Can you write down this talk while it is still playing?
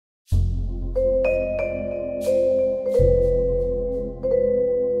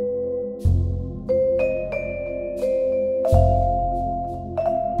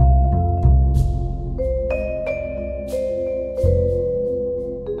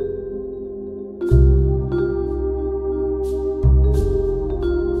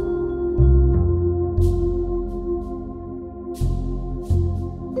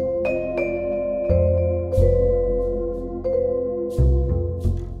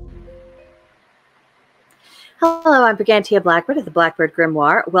Hello, I'm Brigantia Blackbird of the Blackbird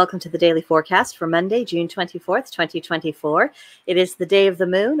Grimoire. Welcome to the daily forecast for Monday, June 24th, 2024. It is the day of the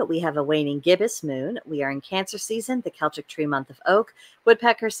moon. We have a waning gibbous moon. We are in Cancer season, the Celtic tree month of oak,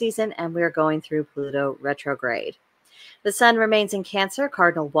 woodpecker season, and we are going through Pluto retrograde. The sun remains in Cancer,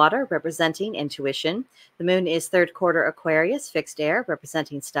 cardinal water, representing intuition. The moon is third quarter Aquarius, fixed air,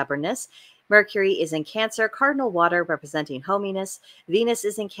 representing stubbornness. Mercury is in Cancer, cardinal water, representing hominess. Venus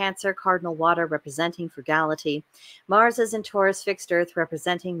is in Cancer, cardinal water, representing frugality. Mars is in Taurus, fixed earth,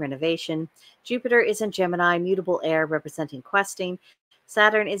 representing renovation. Jupiter is in Gemini, mutable air, representing questing.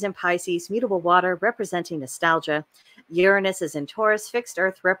 Saturn is in Pisces, mutable water, representing nostalgia. Uranus is in Taurus, fixed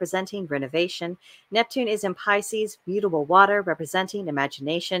earth, representing renovation. Neptune is in Pisces, mutable water, representing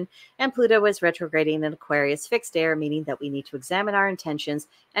imagination. And Pluto is retrograding in Aquarius, fixed air, meaning that we need to examine our intentions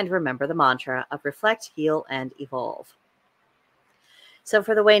and remember the mantra of reflect, heal, and evolve. So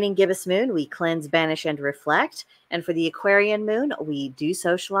for the waning gibbous moon, we cleanse, banish, and reflect. And for the Aquarian moon, we do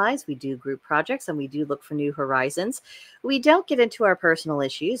socialize, we do group projects, and we do look for new horizons. We don't get into our personal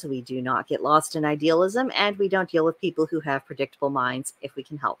issues. We do not get lost in idealism, and we don't deal with people who have predictable minds if we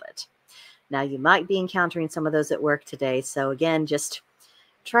can help it. Now, you might be encountering some of those at work today. So again, just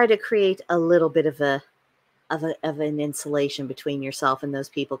try to create a little bit of an insulation between yourself and those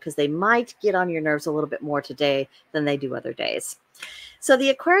people, because they might get on your nerves a little bit more today than they do other days. So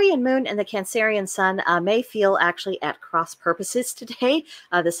the Aquarian moon and the Cancerian sun may feel actually at cross purposes today.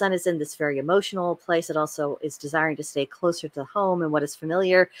 The sun is in this very emotional place. It also is desiring to stay closer to home and what is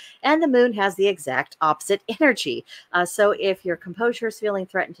familiar. And the moon has the exact opposite energy. So if your composure is feeling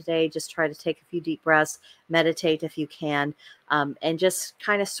threatened today, just try to take a few deep breaths, meditate if you can, and just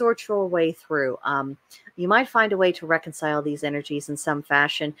kind of sort your way through. You might find a way to reconcile these energies in some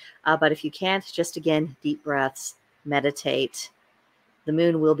fashion, but if you can't, just again, deep breaths, meditate. The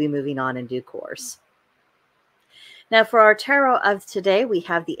moon will be moving on in due course. Now, for our tarot of today, we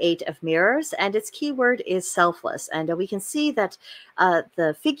have the Eight of Mirrors, and its keyword is selfless. And we can see that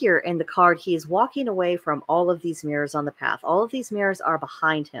the figure in the card, he is walking away from all of these mirrors on the path. All of these mirrors are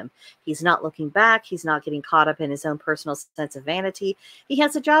behind him. He's not looking back. He's not getting caught up in his own personal sense of vanity. He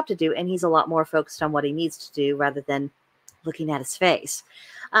has a job to do, and he's a lot more focused on what he needs to do rather than looking at his face.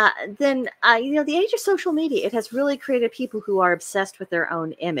 The age of social media, it has really created people who are obsessed with their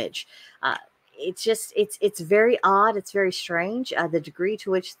own image. It's very odd. It's very strange. The degree to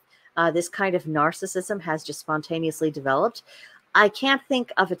which this kind of narcissism has just spontaneously developed. I can't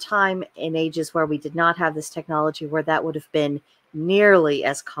think of a time in ages where we did not have this technology where that would have been nearly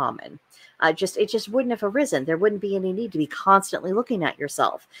as common. It just wouldn't have arisen. There wouldn't be any need to be constantly looking at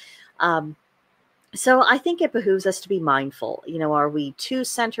yourself. So I think it behooves us to be mindful. Are we too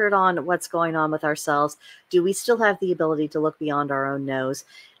centered on what's going on with ourselves? Do we still have the ability to look beyond our own nose?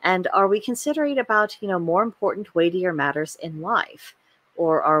 And are we considering about, more important, weightier matters in life?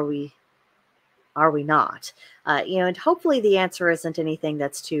 Or are we not? And hopefully the answer isn't anything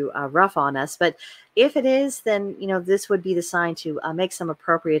that's too rough on us. But if it is, then, this would be the sign to make some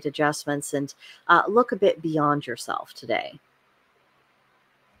appropriate adjustments and look a bit beyond yourself today.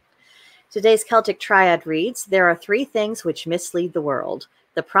 Today's Celtic Triad reads, there are three things which mislead the world: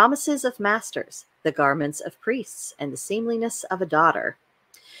 the promises of masters, the garments of priests, and the seemliness of a daughter.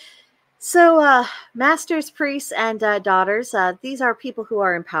 So masters, priests, and daughters, these are people who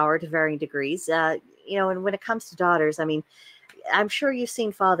are in power to varying degrees. And when it comes to daughters, I'm sure you've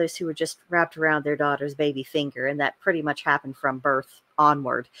seen fathers who were just wrapped around their daughter's baby finger, and that pretty much happened from birth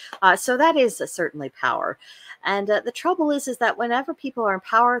onward. So that is certainly power. And the trouble is that whenever people are in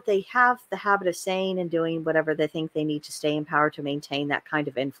power, they have the habit of saying and doing whatever they think they need to stay in power to maintain that kind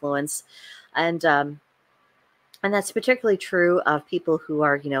of influence. And that's particularly true of people who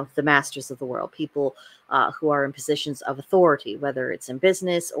are, the masters of the world, people who are in positions of authority, whether it's in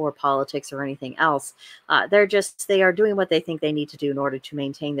business or politics or anything else. They are doing what they think they need to do in order to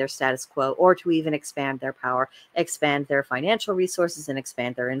maintain their status quo, or to even expand their power, expand their financial resources, and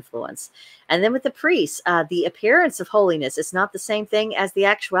expand their influence. And then with the priests, the appearance of holiness is not the same thing as the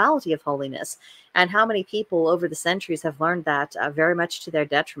actuality of holiness. And how many people over the centuries have learned that very much to their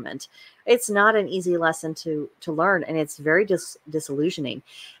detriment. It's not an easy lesson to learn, and it's very disillusioning.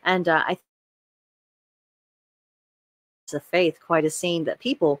 And I think it's a faith quite a scene that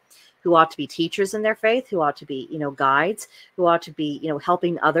people who ought to be teachers in their faith, who ought to be, guides, who ought to be,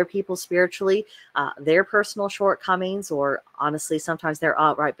 helping other people spiritually, their personal shortcomings, or honestly, sometimes their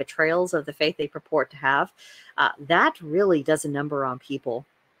outright betrayals of the faith they purport to have, that really does a number on people.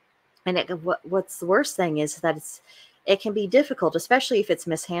 And what's the worst thing is that it can be difficult, especially if it's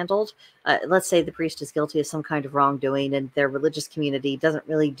mishandled. Let's say the priest is guilty of some kind of wrongdoing and their religious community doesn't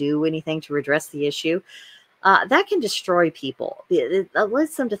really do anything to redress the issue. that can destroy people. It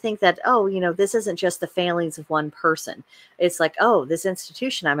leads them to think that, oh, this isn't just the failings of one person. It's like, oh, this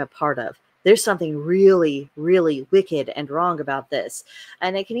institution I'm a part of, there's something really, really wicked and wrong about this.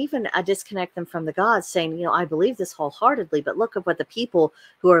 And it can even disconnect them from the gods, saying, I believe this wholeheartedly, but look at what the people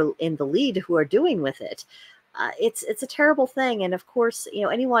who are in the lead who are doing with it. It's a terrible thing. And of course,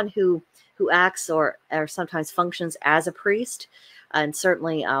 anyone who acts or sometimes functions as a priest, and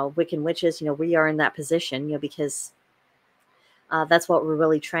certainly Wiccan witches, we are in that position, because that's what we're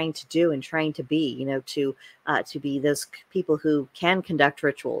really trying to do and trying to be, to be those people who can conduct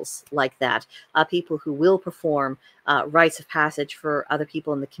rituals like that, people who will perform rites of passage for other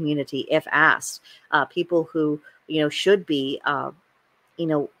people in the community if asked, people who, should be,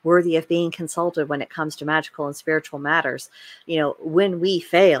 worthy of being consulted when it comes to magical and spiritual matters. When we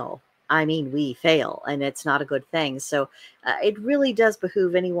fail, I mean, we fail, and it's not a good thing. So it really does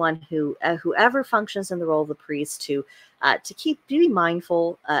behoove anyone whoever functions in the role of the priest to be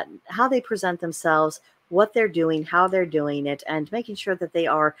mindful how they present themselves, what they're doing, how they're doing it, and making sure that they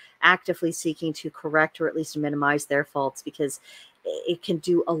are actively seeking to correct or at least minimize their faults, because it can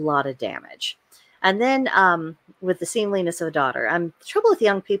do a lot of damage. And then with the seemliness of a daughter, the trouble with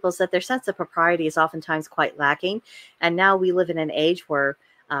young people is that their sense of propriety is oftentimes quite lacking. And now we live in an age where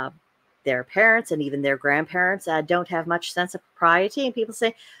their parents and even their grandparents don't have much sense of propriety. And people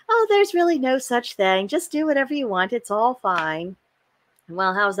say, oh, there's really no such thing. Just do whatever you want. It's all fine.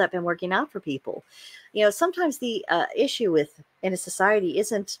 Well, how's that been working out for people? Sometimes the issue in a society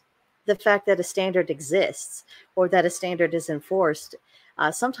isn't the fact that a standard exists or that a standard is enforced.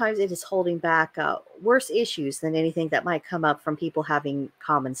 Sometimes it is holding back worse issues than anything that might come up from people having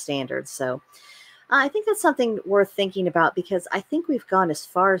common standards. So I think that's something worth thinking about, because I think we've gone as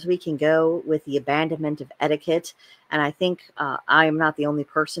far as we can go with the abandonment of etiquette. And I think I am not the only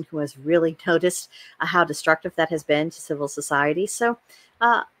person who has really noticed how destructive that has been to civil society. So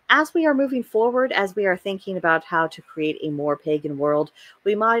as we are moving forward, as we are thinking about how to create a more pagan world,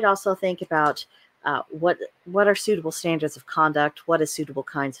 we might also think about what are suitable standards of conduct, what is suitable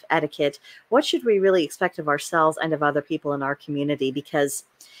kinds of etiquette, what should we really expect of ourselves and of other people in our community. Because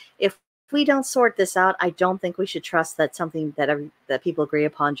if we don't sort this out, I don't think we should trust that something that people agree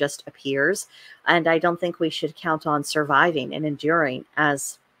upon just appears. And I don't think we should count on surviving and enduring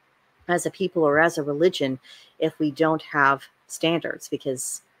as a people or as a religion if we don't have standards,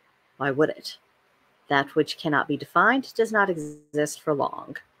 because why would it? That which cannot be defined does not exist for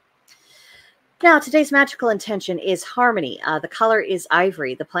long. Now, today's magical intention is harmony. The color is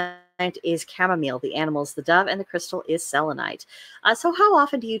ivory. The plant is chamomile. The animal is the dove, and the crystal is selenite. So how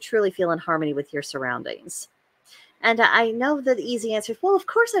often do you truly feel in harmony with your surroundings? And I know that the easy answer is, well, of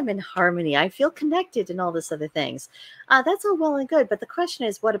course I'm in harmony. I feel connected and all this other things. That's all well and good. But the question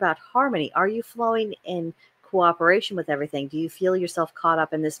is, what about harmony? Are you flowing in cooperation with everything? Do you feel yourself caught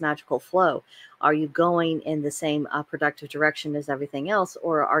up in this magical flow? Are you going in the same productive direction as everything else,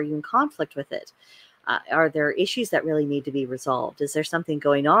 or are you in conflict with it? Are there issues that really need to be resolved? Is there something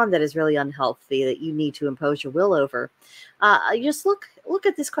going on that is really unhealthy that you need to impose your will over? Just look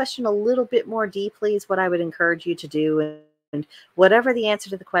at this question a little bit more deeply is what I would encourage you to do. And whatever the answer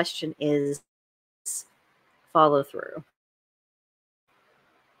to the question is, follow through.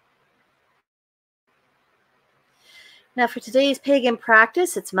 Now, for today's pagan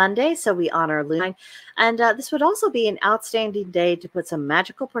practice, it's Monday, so we honor Luna. And this would also be an outstanding day to put some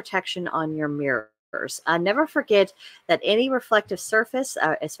magical protection on your mirrors. Never forget that any reflective surface,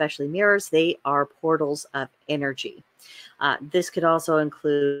 especially mirrors, they are portals of energy. This could also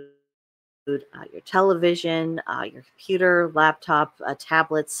include your television, your computer, laptop,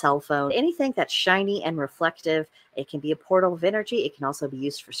 tablet, cell phone, anything that's shiny and reflective. It can be a portal of energy. It can also be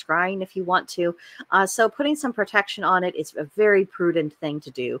used for scrying if you want to. So putting some protection on it is a very prudent thing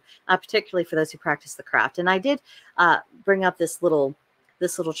to do, particularly for those who practice the craft. And I did bring up this little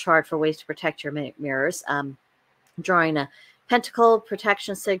chart for ways to protect your mirrors. Drawing a pentacle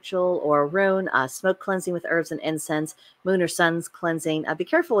protection sigil or a rune, smoke cleansing with herbs and incense, moon or sun's cleansing. Be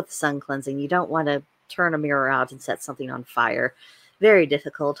careful with the sun cleansing. You don't want to turn a mirror out and set something on fire. Very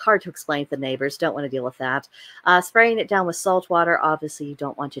difficult, hard to explain to the neighbors. Don't want to deal with that. Spraying it down with salt water. Obviously, you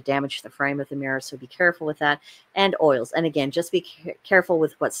don't want to damage the frame of the mirror, so be careful with that. And oils. And again, just be careful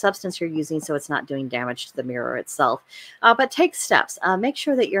with what substance you're using so it's not doing damage to the mirror itself. But take steps. Make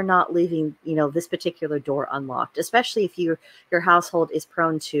sure that you're not leaving, this particular door unlocked, especially if your household is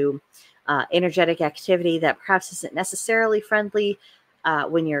prone to energetic activity that perhaps isn't necessarily friendly.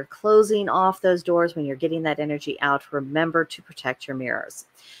 When you're closing off those doors, when you're getting that energy out, remember to protect your mirrors.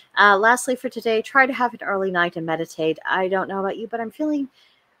 Lastly, for today, try to have an early night and meditate. I don't know about you, but I'm feeling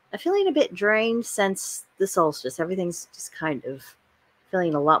I'm feeling a bit drained since the solstice. Everything's just kind of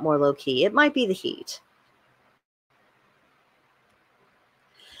feeling a lot more low key. It might be the heat.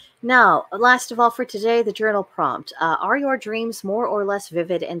 Now, last of all for today, the journal prompt. Are your dreams more or less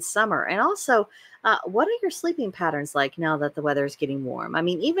vivid in summer? And also, what are your sleeping patterns like now that the weather is getting warm? I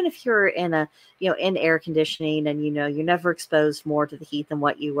mean, even if you're in in air conditioning and you're never exposed more to the heat than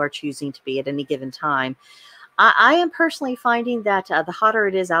what you are choosing to be at any given time, I am personally finding that the hotter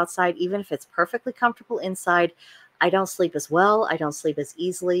it is outside, even if it's perfectly comfortable inside, I don't sleep as well. I don't sleep as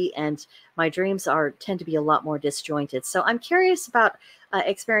easily, and my dreams are tend to be a lot more disjointed. So I'm curious about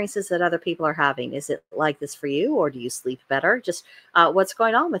experiences that other people are having. Is it like this for you, or do you sleep better? Just what's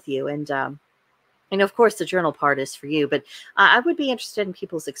going on with you? And of course, the journal part is for you. But I would be interested in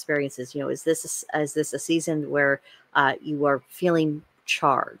people's experiences. Is this a season where you are feeling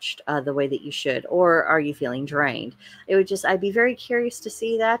charged the way that you should, or are you feeling drained? I'd be very curious to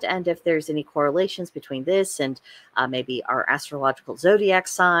see that, and if there's any correlations between this and maybe our astrological zodiac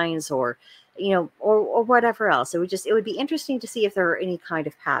signs, or or whatever else. It would be interesting to see if there are any kind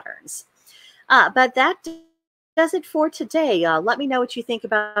of patterns. But that does it for today. Let me know what you think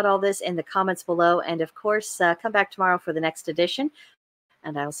about all this in the comments below, and of course, come back tomorrow for the next edition,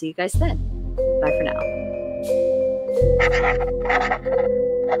 and I'll see you guys then. Bye for now.